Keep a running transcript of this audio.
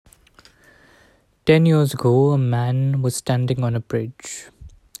10 years ago, a man was standing on a bridge.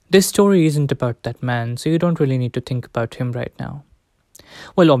 This story isn't about that man, so you don't really need to think about him right now.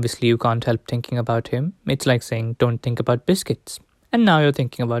 Well, obviously, you can't help thinking about him. It's like saying, don't think about biscuits. And now you're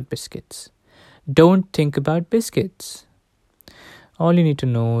thinking about biscuits. Don't think about biscuits. All you need to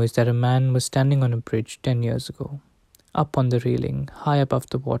know is that a man was standing on a bridge 10 years ago, up on the railing, high above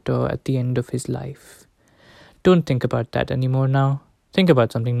the water at the end of his life. Don't think about that anymore now. Think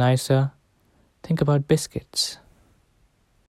about something nicer. Think about biscuits.